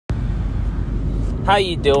How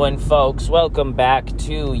you doing, folks? Welcome back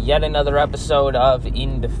to yet another episode of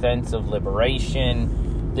In Defense of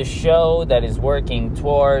Liberation, the show that is working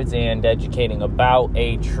towards and educating about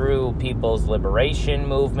a true people's liberation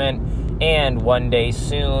movement and one day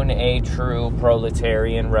soon a true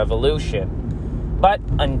proletarian revolution. But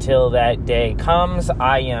until that day comes,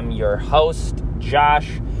 I am your host,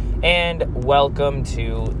 Josh, and welcome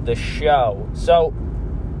to the show. So,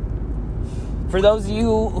 for those of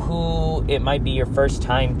you who it might be your first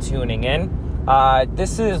time tuning in,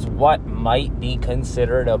 this is what might be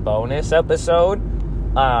considered a bonus episode.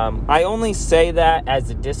 I only say that as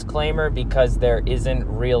a disclaimer because there isn't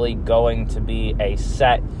really going to be a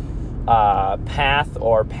set path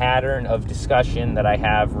or pattern of discussion that I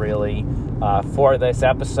have really for this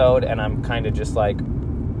episode, and I'm kind of just like,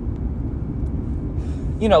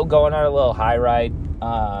 going on a little high ride,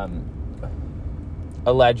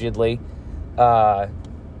 allegedly.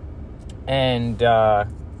 And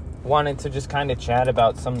wanted to just kind of chat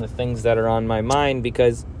about some of the things that are on my mind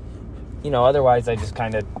because, otherwise I just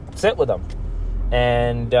kind of sit with them.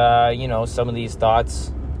 And, some of these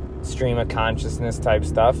thoughts, stream of consciousness type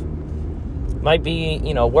stuff, might be,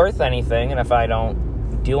 worth anything. And if I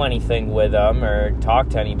don't do anything with them or talk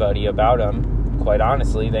to anybody about them, quite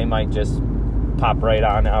honestly, they might just pop right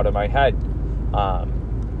on out of my head.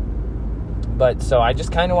 But so I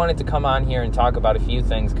just kind of wanted to come on here and talk about a few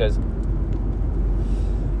things because,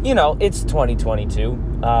 it's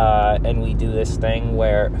 2022, and we do this thing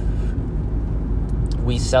where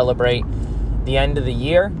we celebrate the end of the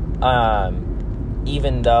year,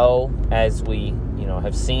 even though, as we,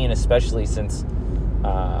 have seen, especially since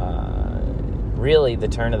really the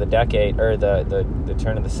turn of the decade, or the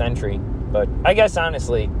turn of the century, but I guess,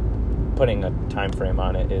 honestly, putting a time frame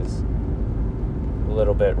on it is a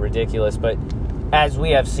little bit ridiculous, but as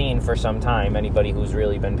we have seen for some time, anybody who's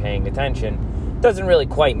really been paying attention, doesn't really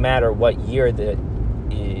quite matter what year that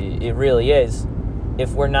it really is,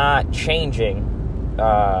 if we're not changing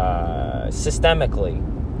systemically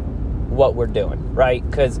what we're doing, right?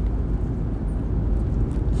 Because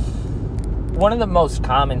one of the most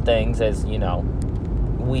common things, as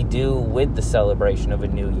we do with the celebration of a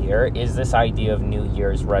new year, is this idea of New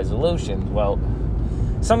Year's resolutions. Well,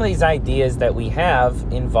 some of these ideas that we have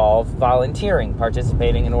involve volunteering,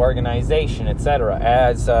 participating in an organization, etc.,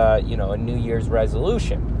 as, a New Year's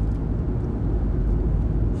resolution.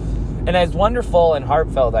 And as wonderful and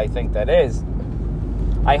heartfelt I think that is,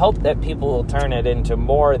 I hope that people will turn it into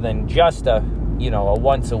more than just a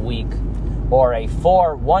once a week or a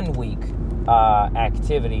 1 week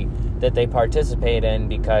activity that they participate in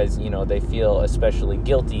because, they feel especially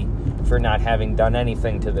guilty for not having done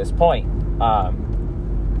anything to this point.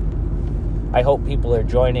 I hope people are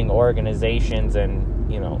joining organizations and,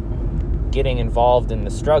 getting involved in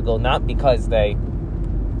the struggle, not because they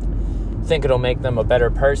think it'll make them a better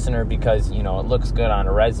person or because, it looks good on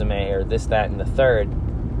a resume or this, that, and the third,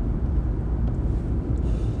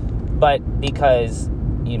 but because,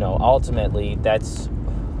 ultimately that's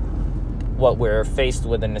what we're faced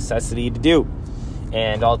with a necessity to do.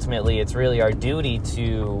 And ultimately it's really our duty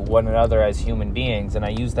to one another as human beings. And I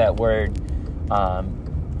use that word,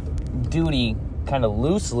 duty kind of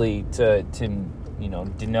loosely to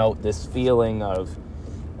denote this feeling of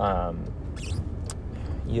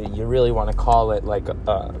you really want to call it like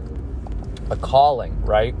a calling,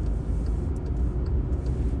 right?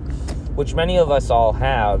 Which many of us all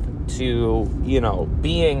have to,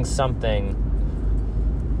 being something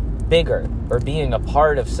bigger or being a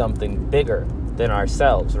part of something bigger than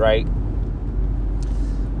ourselves, right?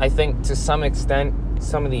 I think to some extent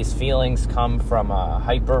some of these feelings come from a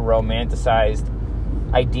hyper-romanticized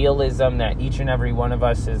idealism that each and every one of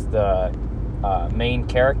us is the main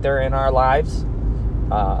character in our lives.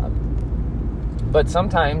 But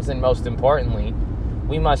sometimes, and most importantly,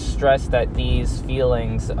 we must stress that these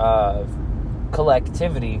feelings of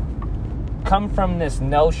collectivity come from this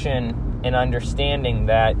notion and understanding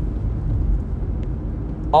that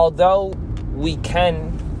although we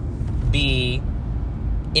can be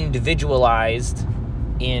individualized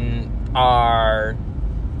in our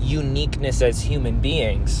uniqueness as human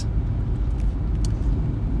beings,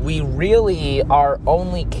 we really are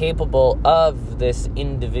only capable of this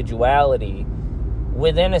individuality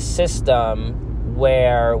within a system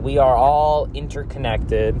where we are all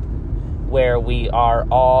interconnected, where we are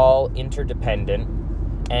all interdependent,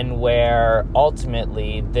 and where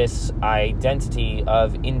ultimately this identity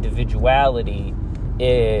of individuality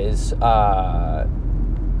is,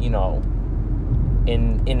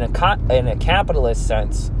 in a capitalist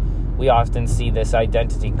sense, we often see this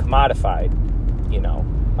identity commodified,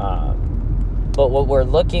 But what we're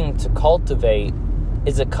looking to cultivate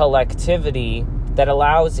is a collectivity that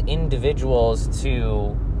allows individuals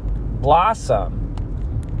to blossom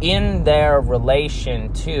in their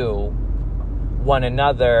relation to one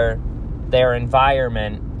another, their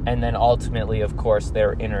environment, and then ultimately, of course,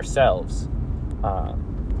 their inner selves.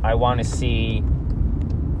 I want to see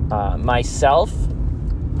myself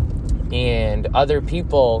and other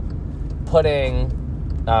people putting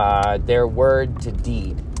their word to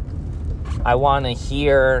deed. I want to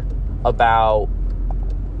hear about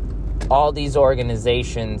all these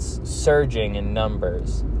organizations surging in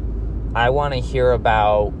numbers. I want to hear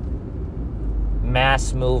about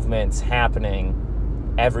mass movements happening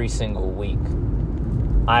every single week.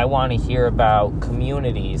 I want to hear about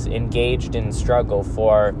communities engaged in struggle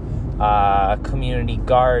for community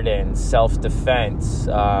gardens, self-defense,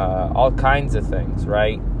 all kinds of things,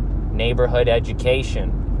 right? Neighborhood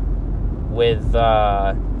education. With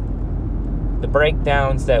the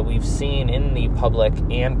breakdowns that we've seen in the public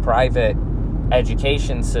and private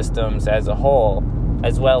education systems as a whole,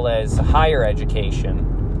 as well as higher education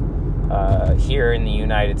here in the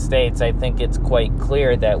United States, I think it's quite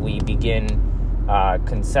clear that we begin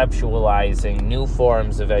conceptualizing new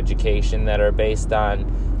forms of education that are based on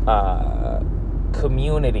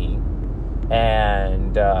community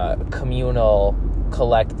and communal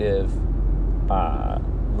collective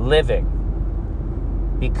living.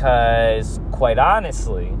 Because quite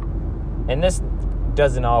honestly, and this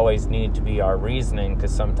doesn't always need to be our reasoning,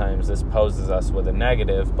 because sometimes this poses us with a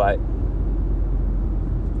negative, but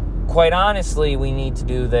quite honestly, we need to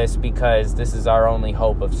do this because this is our only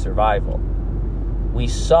hope of survival. We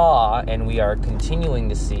saw, and we are continuing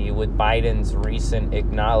to see with Biden's recent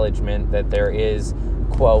acknowledgement that there is,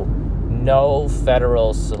 quote, no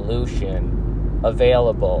federal solution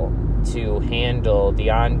available to handle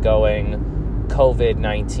the ongoing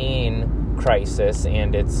COVID-19 crisis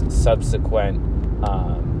and its subsequent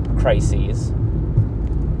crises.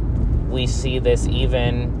 We see this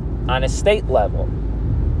even on a state level,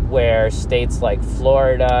 where states like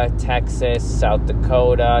Florida, Texas, South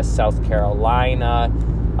Dakota, South Carolina,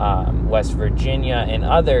 West Virginia, and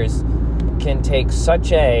others can take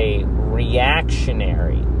such a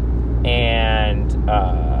reactionary and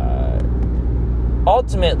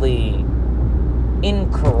ultimately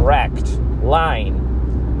incorrect line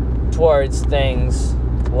towards things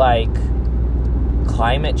like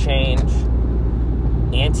climate change,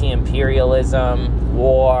 anti-imperialism,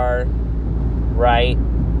 war, right?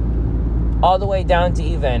 All the way down to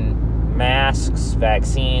even masks,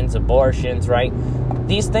 vaccines, abortions, right?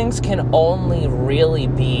 These things can only really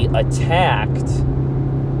be attacked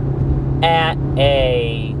at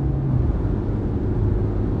a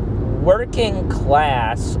working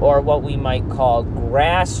class, or what we might call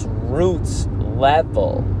grassroots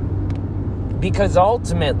level, because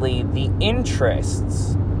ultimately the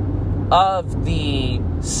interests of the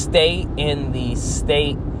state and the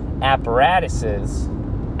state apparati,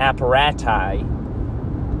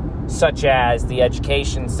 such as the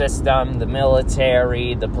education system, the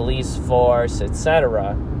military, the police force,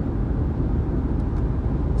 etc.,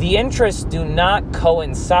 the interests do not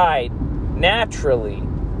coincide naturally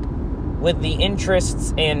with the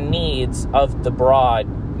interests and needs of the broad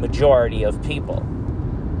majority of people.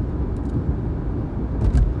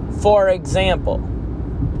 For example,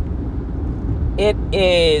 it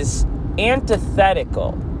is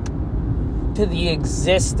antithetical to the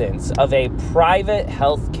existence of a private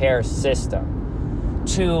healthcare system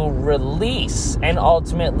to release and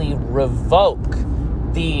ultimately revoke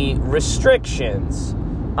the restrictions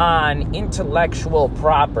on intellectual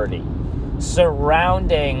property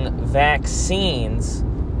surrounding vaccines,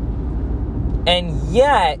 and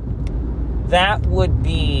yet that would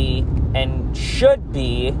be and should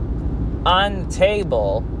be on the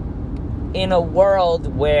table in a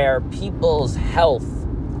world where people's health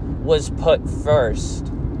was put first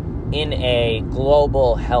in a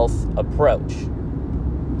global health approach.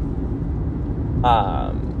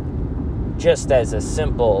 Just as a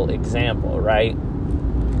simple example, right?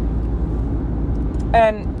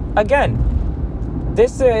 And again,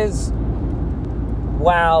 this is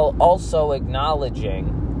while also acknowledging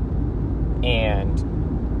and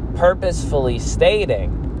purposefully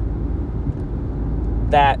stating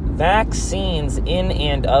that vaccines in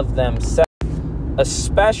and of themselves,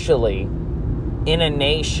 especially in a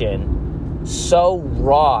nation so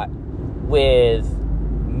wrought with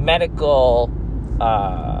medical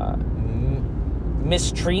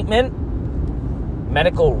mistreatment,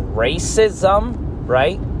 medical racism,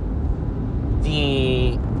 right?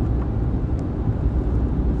 The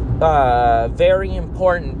very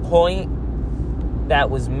important point that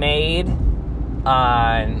was made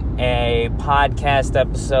on a podcast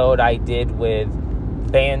episode I did with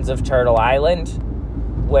Bands of Turtle Island,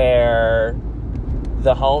 where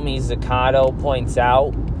the homie Zaccato points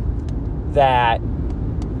out that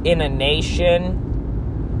in a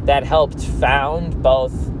nation that helped found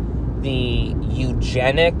both the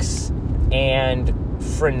eugenics and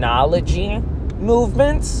phrenology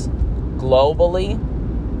movements globally,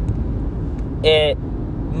 it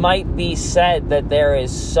might be said that there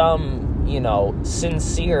is some,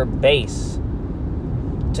 sincere base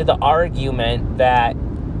to the argument that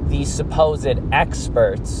these supposed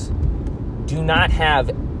experts do not have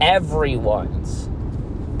everyone's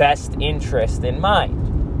best interest in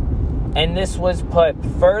mind. And this was put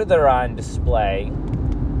further on display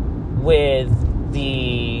with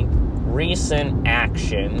the recent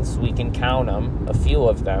actions. We can count them, a few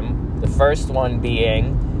of them. The first one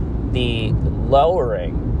being the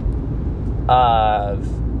lowering of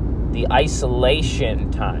the isolation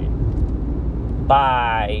time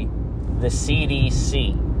by the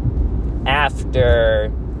CDC after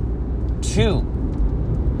 2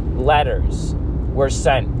 letters were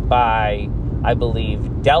sent by, I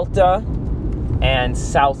believe, Delta and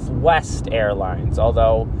Southwest Airlines.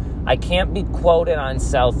 Although I can't be quoted on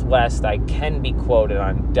Southwest, I can be quoted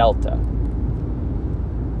on Delta,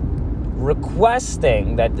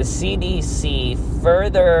 requesting that the CDC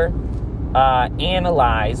further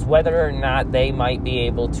analyze whether or not they might be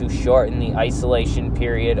able to shorten the isolation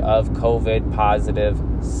period of COVID positive,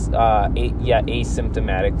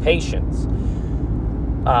 asymptomatic patients.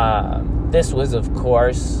 This was, of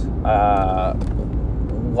course,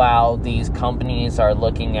 while these companies are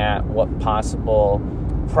looking at what possible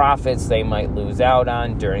profits they might lose out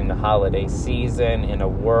on during the holiday season in a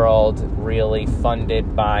world really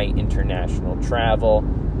funded by international travel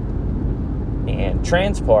and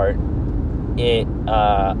transport. It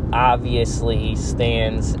obviously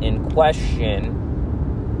stands in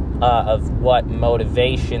question of what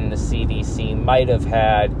motivation the CDC might have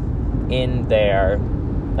had in their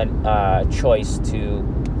choice to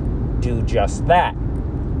do just that.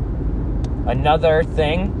 Another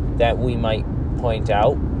thing that we might point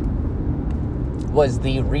out was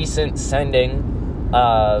the recent sending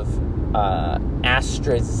of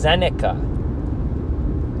AstraZeneca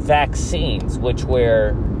vaccines, which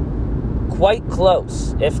were quite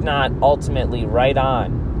close, if not ultimately right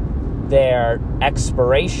on their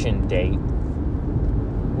expiration date,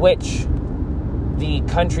 which the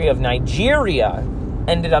country of Nigeria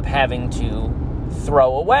ended up having to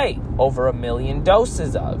throw away over 1 million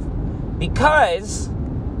doses of, because,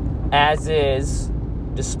 as is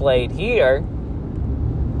displayed here,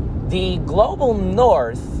 the global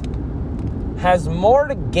north has more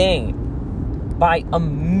to gain by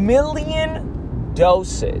 1 million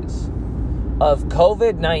doses of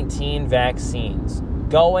COVID-19 vaccines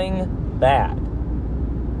going bad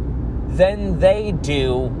than they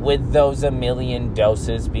do with those 1 million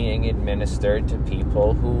doses being administered to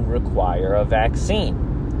people who require a vaccine.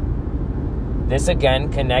 This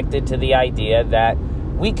again connected to the idea that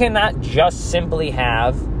we cannot just simply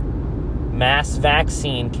have mass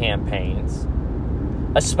vaccine campaigns,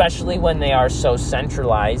 especially when they are so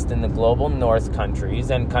centralized in the global north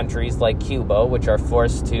countries and countries like Cuba, which are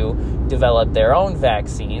forced to develop their own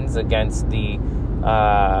vaccines against the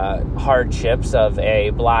hardships of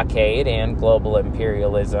a blockade and global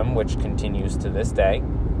imperialism, which continues to this day.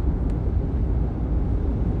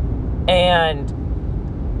 And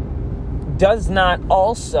does not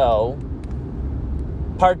also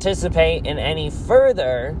participate in any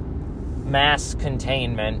further mass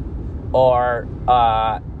containment or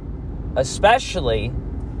especially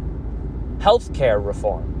healthcare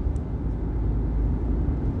reform.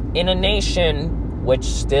 In a nation which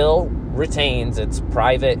still retains its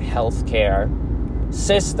private healthcare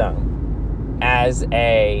system as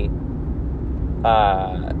a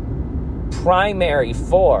primary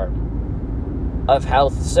form of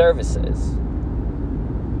health services,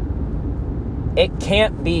 it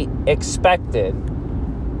can't be expected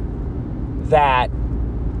that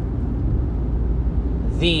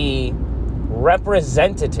the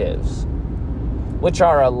representatives which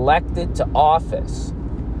are elected to office,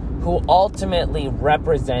 who ultimately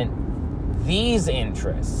represent these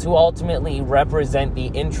interests, who ultimately represent the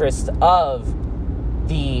interests of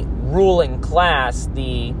the ruling class,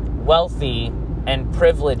 the wealthy and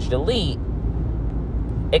privileged elite,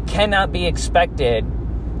 it cannot be expected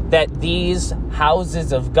that these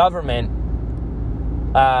houses of government,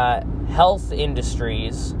 health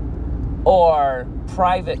industries, or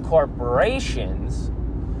private corporations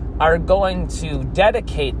are going to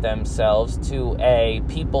dedicate themselves to a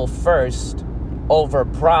people first over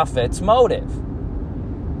profits motive.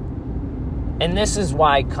 And this is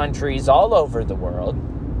why countries all over the world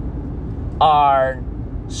are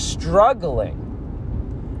struggling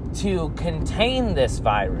to contain this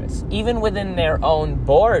virus, even within their own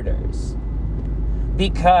borders,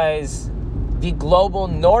 because the global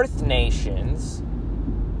North nations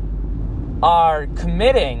are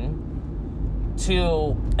committing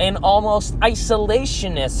to an almost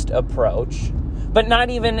isolationist approach, but not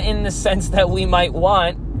even in the sense that we might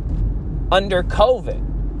want under COVID,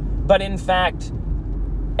 but in fact,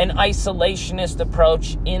 an isolationist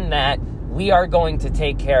approach in that we are going to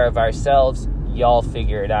take care of ourselves, y'all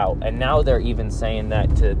figure it out. And now they're even saying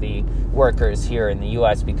that to the workers here in the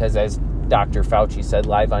U.S. because, as Dr. Fauci said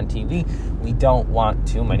live on TV, we don't want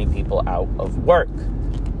too many people out of work.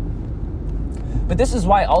 But this is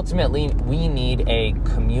why ultimately we need a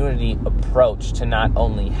community approach to not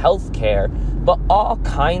only healthcare, but all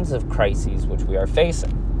kinds of crises which we are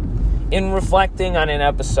facing. In reflecting on an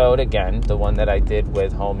episode, again, the one that I did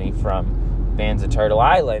with homie from Bands of Turtle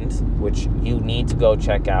Island, which you need to go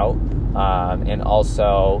check out, and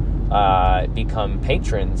also become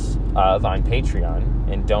patrons of on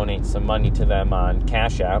Patreon and donate some money to them on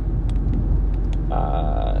Cash App.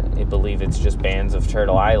 I believe it's just Bands of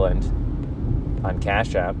Turtle Island on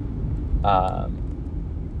Cash App.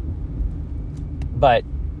 But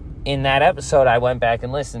in that episode, I went back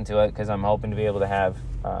and listened to it because I'm hoping to be able to have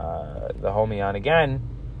the homie on again.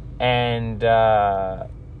 And,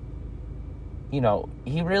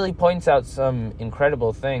 he really points out some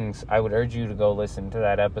incredible things. I would urge you to go listen to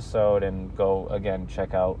that episode and go, again,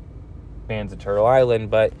 check out Bands of Turtle Island.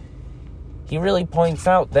 But he really points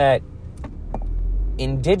out that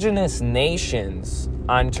indigenous nations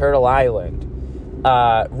on Turtle Island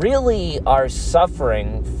really are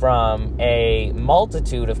suffering from a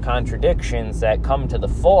multitude of contradictions that come to the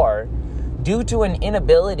fore due to an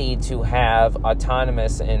inability to have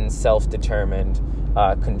autonomous and self-determined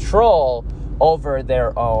control over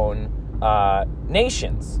their own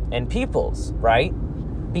nations and peoples, right?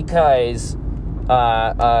 Because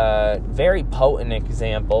a very potent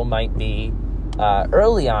example might be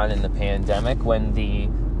early on in the pandemic when the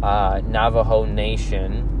Navajo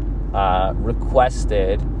Nation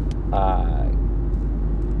requested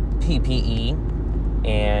PPE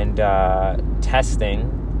and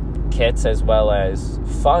testing kits as well as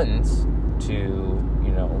funds to,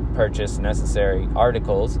 purchase necessary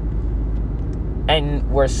articles,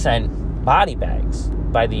 and were sent body bags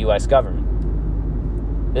by the U.S.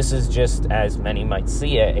 government. This is just, as many might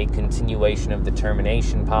see it, a continuation of the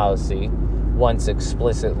termination policy once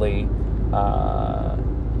explicitly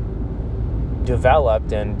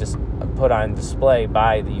developed and put on display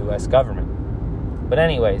by the U.S. government. But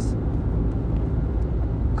anyways,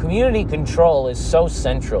 community control is so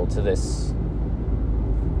central to this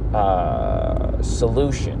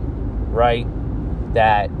solution, right?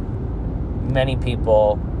 That many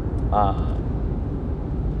people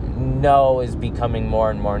know is becoming more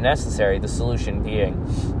and more necessary. The solution being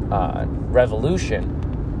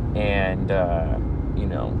revolution and,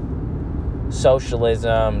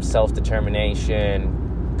 socialism,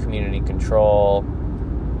 self-determination, community control,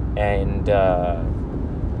 and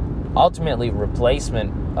ultimately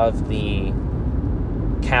replacement of the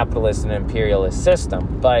capitalist and imperialist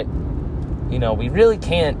system. But, we really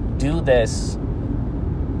can't do this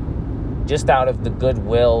just out of the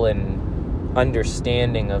goodwill and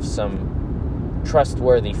understanding of some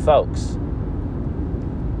trustworthy folks.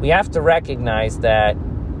 We have to recognize that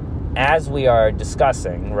as we are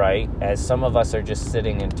discussing, right, as some of us are just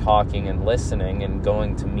sitting and talking and listening and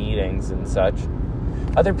going to meetings and such,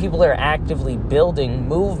 other people are actively building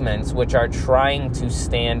movements which are trying to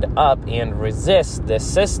stand up and resist this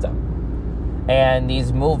system. And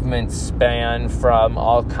these movements span from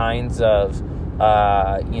all kinds of,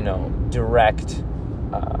 direct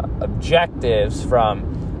objectives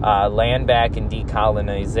from land back and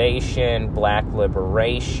decolonization, black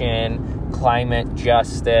liberation, climate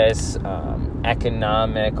justice,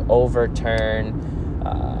 economic overturn,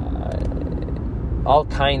 all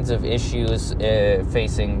kinds of issues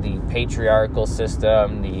facing the patriarchal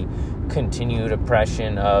system, the continued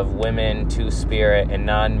oppression of women, two-spirit, and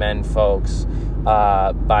non-men folks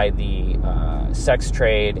by the sex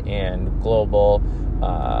trade and global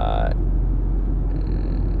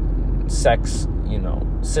sex,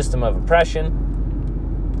 system of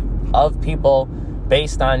oppression of people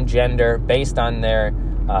based on gender, based on their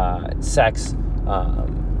sex,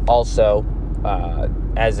 also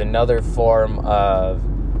as another form of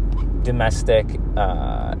domestic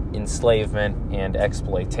enslavement and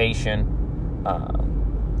exploitation.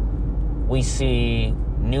 We see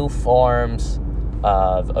new forms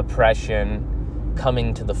of oppression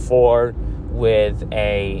coming to the fore with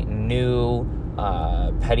a new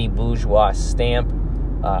petty bourgeois stamp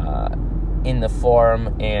in the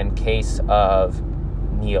form and case of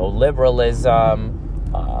neoliberalism,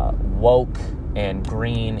 woke and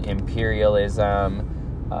green imperialism,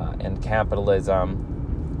 and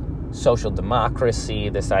capitalism, social democracy,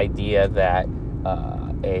 this idea that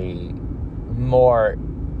a more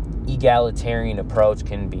egalitarian approach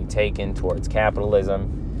can be taken towards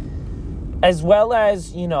capitalism, as well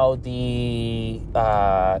as, the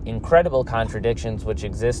incredible contradictions which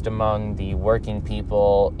exist among the working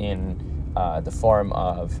people in the form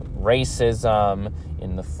of racism,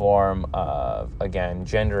 in the form of, again,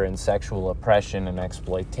 gender and sexual oppression and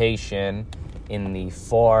exploitation, in the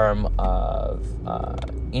form of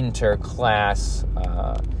interclass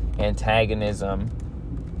antagonism.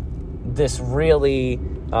 This really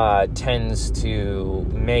tends to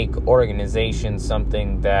make organization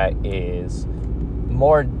something that is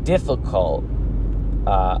more difficult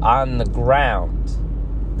on the ground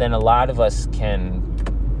than a lot of us can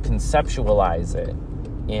conceptualize it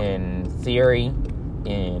in theory,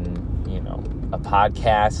 in, a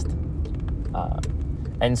podcast.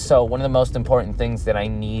 And so one of the most important things that I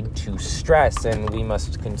need to stress, and we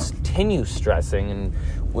must continue stressing, and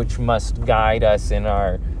which must guide us in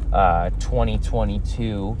our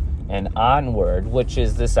 2022 and onward, which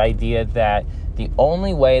is this idea that the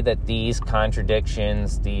only way that these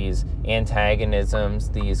contradictions, these antagonisms,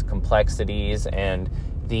 these complexities, and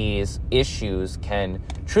these issues can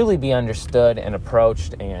truly be understood and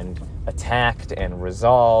approached and attacked and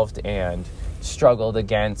resolved and struggled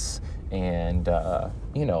against and,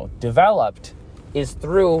 developed is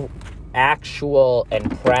through actual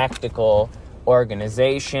and practical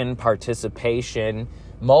organization, participation,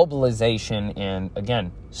 mobilization, and,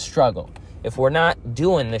 again, struggle. If we're not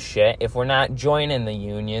doing the shit, if we're not joining the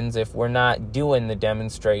unions, if we're not doing the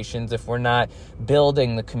demonstrations, if we're not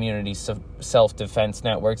building the community self-defense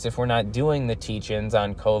networks, if we're not doing the teach-ins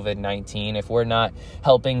on COVID-19, if we're not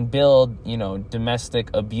helping build, domestic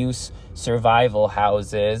abuse survival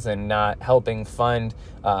houses and not helping fund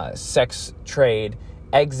sex trade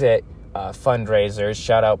exit fundraisers,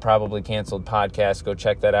 shout out Probably Canceled Podcast, go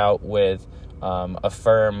check that out with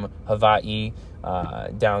Affirm Hawaii,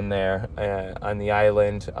 down there on the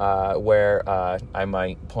island, where I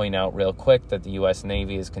might point out real quick that the U.S.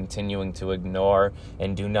 Navy is continuing to ignore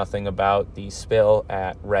and do nothing about the spill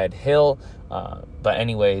at Red Hill. But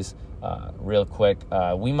anyways, real quick,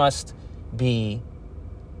 we must be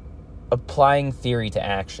applying theory to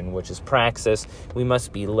action, which is praxis. We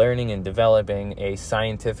must be learning and developing a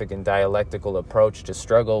scientific and dialectical approach to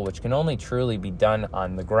struggle, which can only truly be done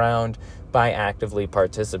on the ground by actively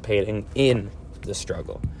participating in the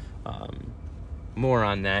struggle. More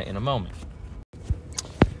on that in a moment.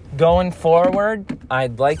 Going forward,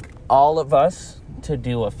 I'd like all of us to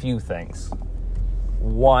do a few things.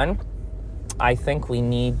 One, I think we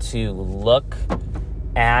need to look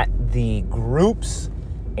at the groups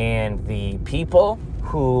and the people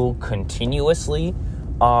who continuously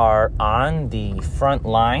are on the front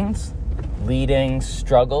lines leading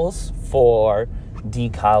struggles for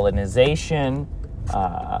decolonization,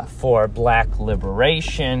 for Black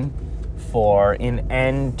liberation, for an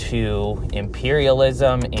end to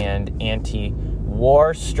imperialism and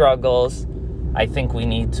anti-war struggles. I think we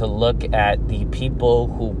need to look at the people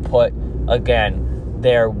who put, again,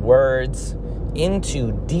 their words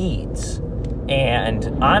into deeds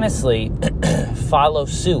and honestly follow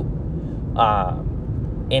suit.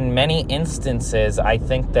 In many instances, I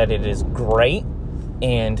think that it is great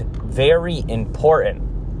and very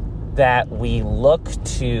important that we look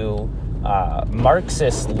to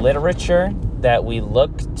Marxist literature, that we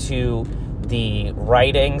look to the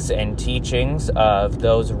writings and teachings of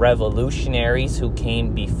those revolutionaries who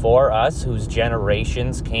came before us, whose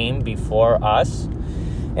generations came before us,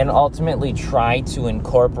 and ultimately try to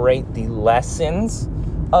incorporate the lessons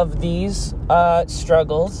of these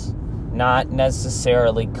struggles, not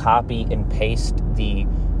necessarily copy and paste the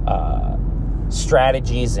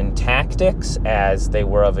strategies and tactics as they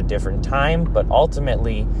were of a different time, but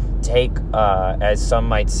ultimately take, as some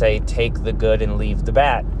might say, take the good and leave the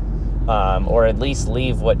bad, or at least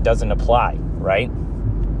leave what doesn't apply, right?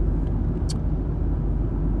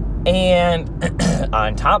 And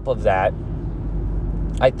on top of that,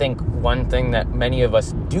 I think one thing that many of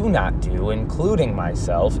us do not do, including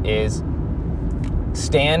myself, is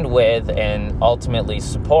stand with and ultimately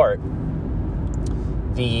support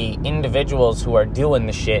the individuals who are doing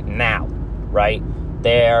the shit now, right?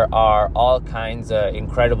 There are all kinds of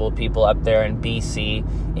incredible people up there in BC,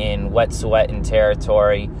 in Wet'suwet'en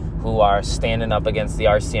territory, who are standing up against the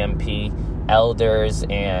RCMP elders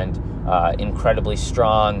and incredibly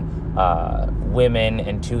strong women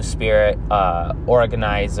and two-spirit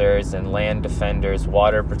organizers and land defenders,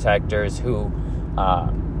 water protectors who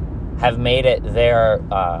have made it their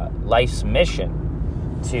life's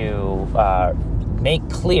mission to make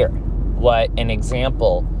clear what an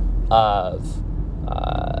example of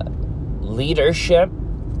leadership,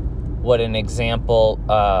 what an example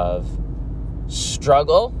of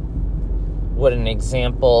struggle, what an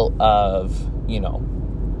example of,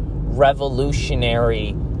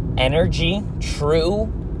 revolutionary energy, true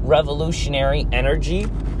revolutionary energy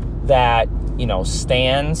that,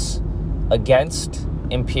 stands against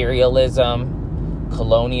imperialism,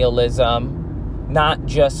 colonialism, not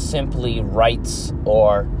just simply writes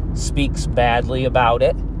or speaks badly about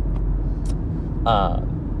it.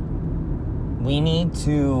 We need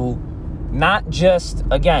to not just,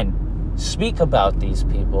 again, speak about these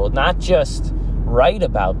people, not just write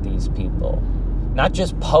about these people, not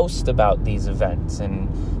just post about these events and,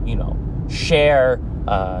 share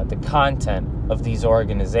the content of these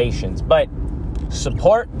organizations, but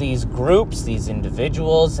support these groups, these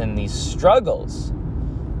individuals, and these struggles,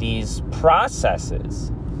 these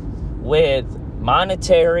processes with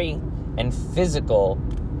monetary and physical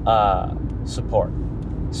support.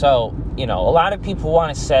 So, a lot of people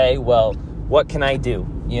want to say, well, what can I do?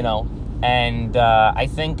 And I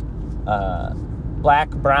think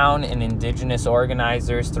Black, brown, and indigenous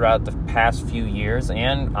organizers throughout the past few years,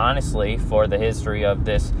 and honestly, for the history of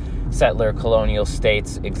this settler colonial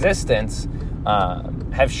state's existence,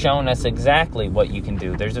 have shown us exactly what you can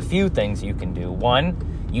do. There's a few things you can do.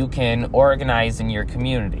 One, you can organize in your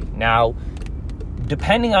community. Now,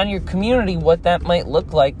 depending on your community, what that might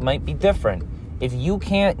look like might be different. If you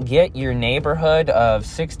can't get your neighborhood of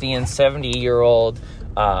 60 and 70-year-old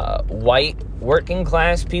white working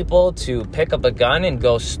class people to pick up a gun and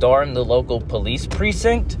go storm the local police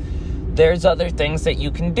precinct, there's other things that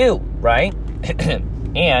you can do, right?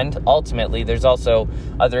 And ultimately, there's also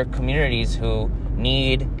other communities who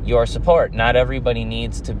need your support. Not everybody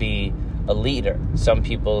needs to be a leader. Some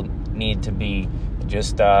people need to be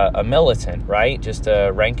just a militant, right? Just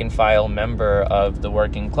a rank and file member of the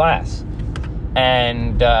working class.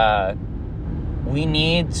 And we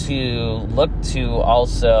need to look to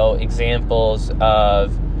also examples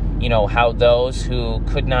of, how those who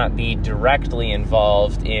could not be directly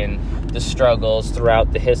involved in the struggles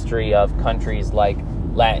throughout the history of countries like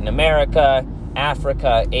Latin America,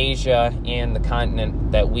 Africa, Asia, and the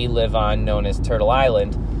continent that we live on, known as Turtle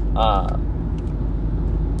Island,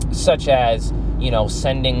 such as,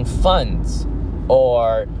 sending funds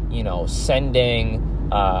or, sending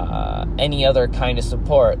any other kind of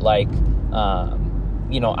support. Like,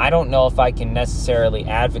 I don't know if I can necessarily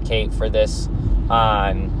advocate for this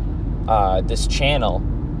on this channel,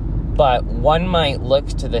 but one might look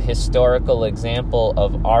to the historical example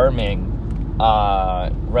of arming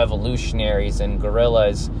revolutionaries and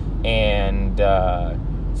guerrillas and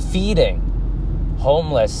feeding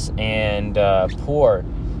homeless and poor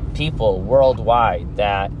people worldwide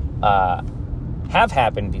that have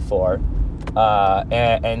happened before,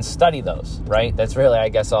 and study those, right? That's really, I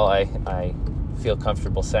guess, all I feel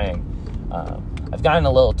comfortable saying. I've gotten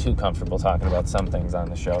a little too comfortable talking about some things on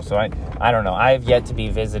the show, so I don't know. I have yet to be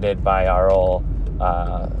visited by our old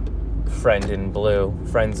friends in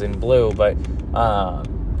blue, but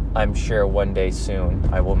I'm sure one day soon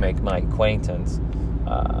I will make my acquaintance,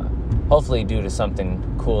 hopefully due to something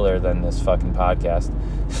cooler than this fucking podcast.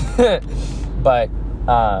 But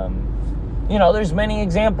there's many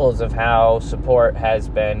examples of how support has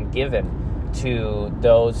been given to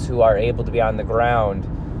those who are able to be on the ground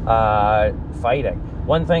fighting.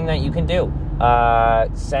 One thing that you can do,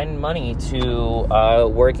 send money to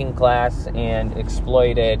working class and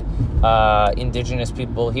exploited indigenous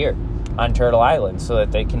people here on Turtle Island so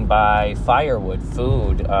that they can buy firewood,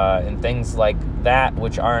 food, and things like that,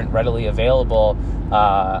 which aren't readily available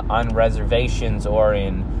on reservations or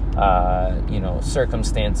in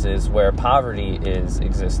circumstances where poverty is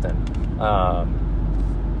existent.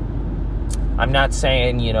 I'm not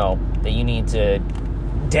saying, that you need to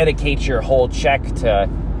dedicate your whole check to,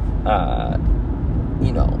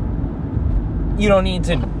 you don't need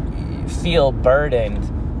to feel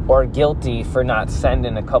burdened or guilty for not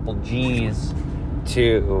sending a couple G's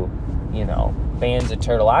to, bands at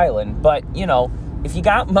Turtle Island. But, if you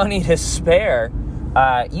got money to spare,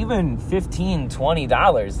 even $15,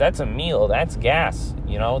 $20, that's a meal, that's gas,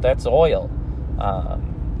 that's oil,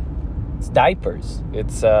 it's diapers,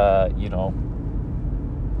 it's,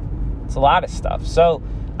 it's a lot of stuff. So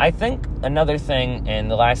I think another thing,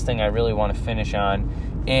 and the last thing I really want to finish on,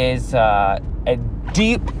 is a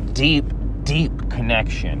deep, deep, deep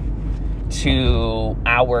connection to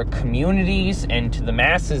our communities and to the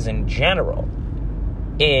masses in general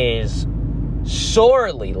is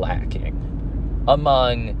sorely lacking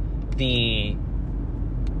among the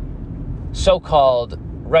so-called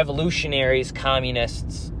revolutionaries,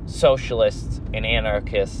 communists, socialists, and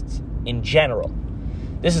anarchists in general.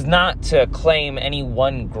 This is not to claim any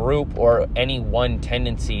one group or any one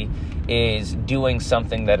tendency is doing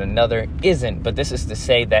something that another isn't, but this is to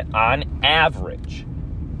say that on average,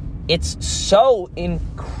 it's so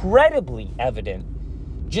incredibly evident,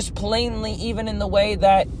 just plainly even in the way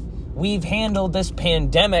that we've handled this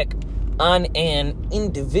pandemic on an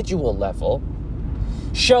individual level,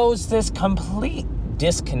 shows this complete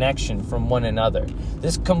disconnection from one another,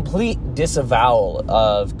 this complete disavowal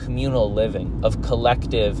of communal living, of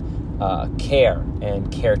collective care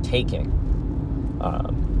and caretaking.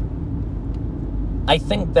 I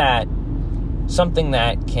think that something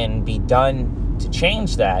that can be done to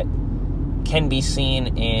change that can be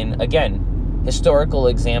seen in, again, historical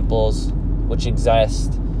examples which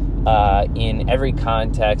exist in every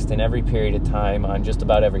context, in every period of time, on just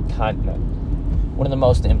about every continent. One of the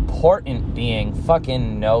most important being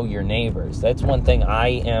fucking know your neighbors. That's one thing I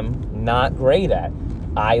am not great at.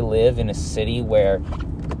 I live in a city where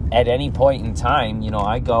at any point in time,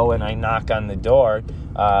 I go and I knock on the door.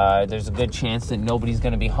 There's a good chance that nobody's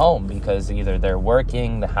going to be home because either they're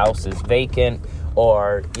working, the house is vacant,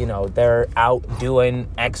 or, they're out doing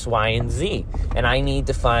X, Y, and Z. And I need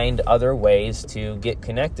to find other ways to get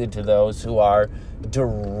connected to those who are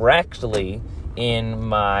directly in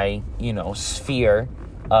my, sphere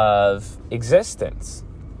of existence.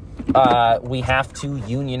 We have to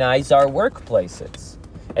unionize our workplaces.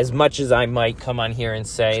 As much as I might come on here and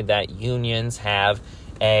say that unions have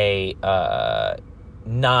a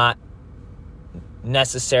not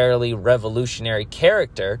necessarily revolutionary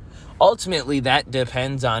character, ultimately that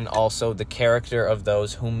depends on also the character of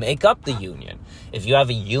those who make up the union. If you have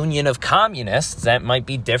a union of communists, that might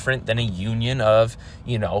be different than a union of,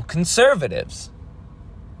 conservatives.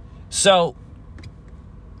 So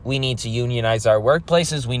we need to unionize our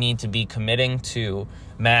workplaces. We need to be committing to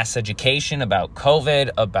mass education about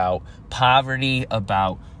COVID, about poverty,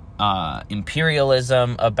 about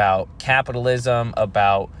imperialism, about capitalism,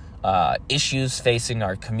 about issues facing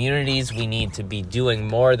our communities. We need to be doing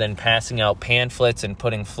more than passing out pamphlets and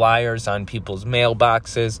putting flyers on people's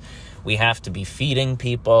mailboxes. We have to be feeding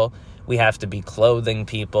people. We have to be clothing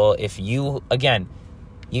people. If you got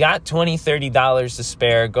 $20, $30 to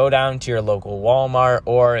spare, go down to your local Walmart,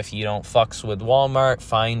 or if you don't fucks with Walmart,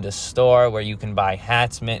 find a store where you can buy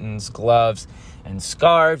hats, mittens, gloves, and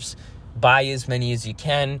scarves. Buy as many as you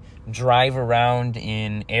can. Drive around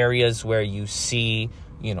in areas where you see,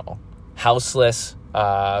 houseless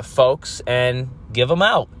folks and give them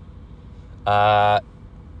out.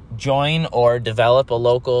 Join or develop a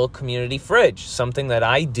local community fridge, something that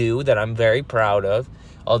I do that I'm very proud of,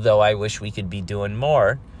 although I wish we could be doing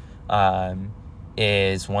more,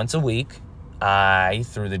 is once a week, I,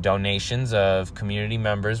 through the donations of community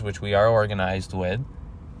members, which we are organized with,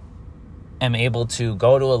 am able to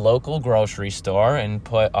go to a local grocery store and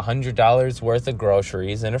put $100 worth of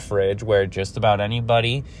groceries in a fridge where just about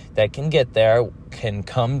anybody that can get there can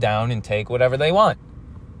come down and take whatever they want.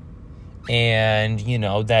 And,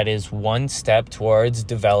 that is one step towards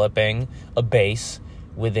developing a base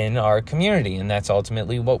within our community. And that's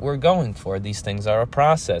ultimately what we're going for. These things are a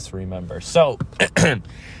process, remember. So,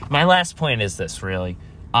 my last point is this, really.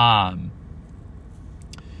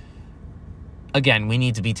 Again, we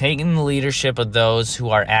need to be taking the leadership of those who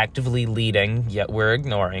are actively leading, yet we're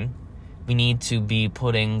ignoring. We need to be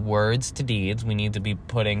putting words to deeds. We need to be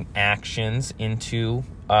putting actions into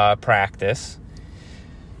practice.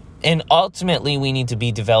 And ultimately, we need to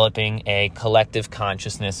be developing a collective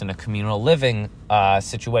consciousness and a communal living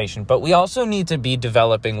situation. But we also need to be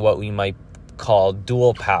developing what we might call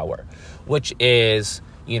dual power, which is,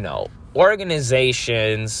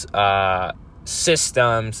 organizations,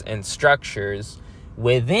 systems, and structures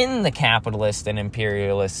within the capitalist and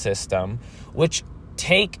imperialist system, which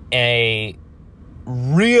take a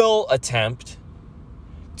real attempt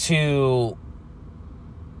to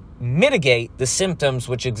mitigate the symptoms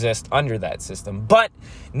which exist under that system, but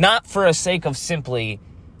not for a sake of simply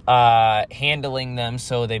handling them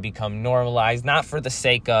so they become normalized, not for the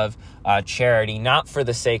sake of charity, not for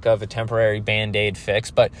the sake of a temporary Band-Aid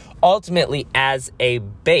fix, but ultimately as a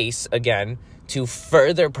base, again, to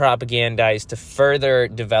further propagandize, to further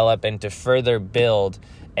develop, and to further build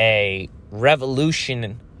a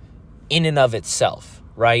revolution in and of itself,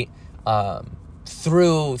 right?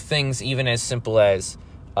 Through things even as simple as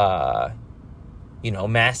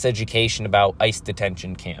mass education about ICE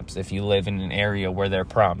detention camps if you live in an area where they're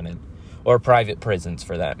prominent, or private prisons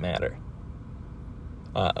for that matter.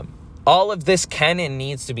 All of this can and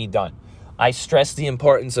needs to be done. I stress the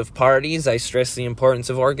importance of parties. I stress the importance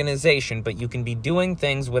of organization, but you can be doing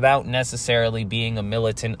things without necessarily being a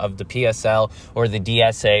militant of the PSL or the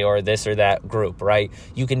DSA or this or that group, right?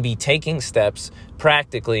 You can be taking steps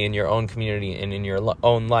practically in your own community and in your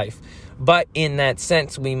own life. But in that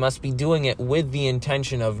sense, we must be doing it with the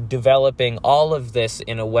intention of developing all of this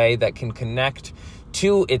in a way that can connect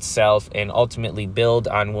to itself and ultimately build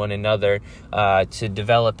on one another to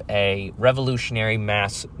develop a revolutionary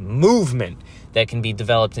mass movement that can be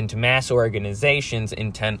developed into mass organizations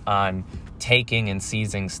intent on taking and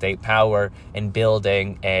seizing state power and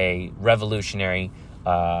building a revolutionary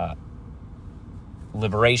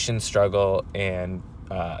liberation struggle and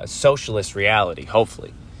socialist reality,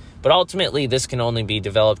 hopefully. But ultimately, this can only be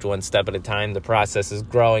developed one step at a time. The process is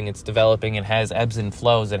growing, it's developing, it has ebbs and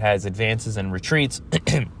flows, it has advances and retreats,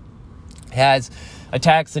 it has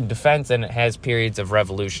attacks and defense, and it has periods of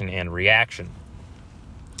revolution and reaction.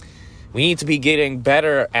 We need to be getting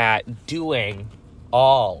better at doing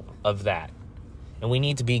all of that. And we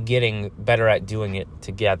need to be getting better at doing it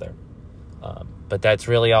together. But that's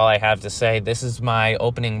really all I have to say. This is my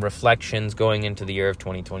opening reflections going into the year of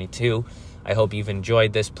 2022. I hope you've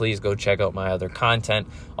enjoyed this. Please go check out my other content.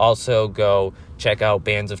 Also, go check out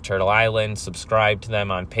Bands of Turtle Island. Subscribe to them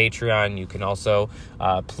on Patreon. You can also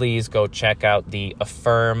please go check out the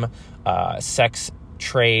Affirm Sex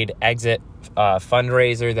Trade Exit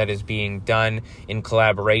fundraiser that is being done in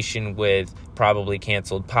collaboration with Probably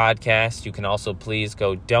Canceled Podcast. You can also please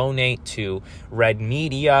go donate to Red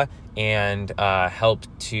Media and help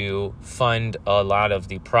to fund a lot of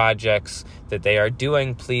the projects that they are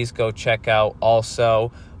doing. Please go check out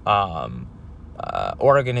also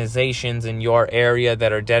organizations in your area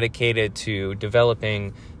that are dedicated to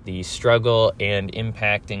developing the struggle and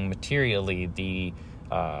impacting materially the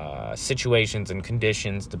situations and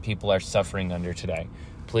conditions that people are suffering under today.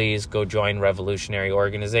 Please go join revolutionary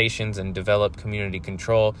organizations and develop community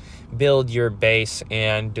control, build your base,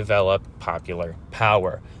 and develop popular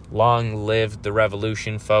power. Long live the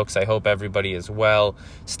revolution, folks. I hope everybody is well.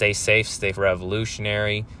 Stay safe, stay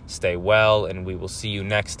revolutionary, stay well, and we will see you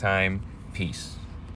next time. Peace.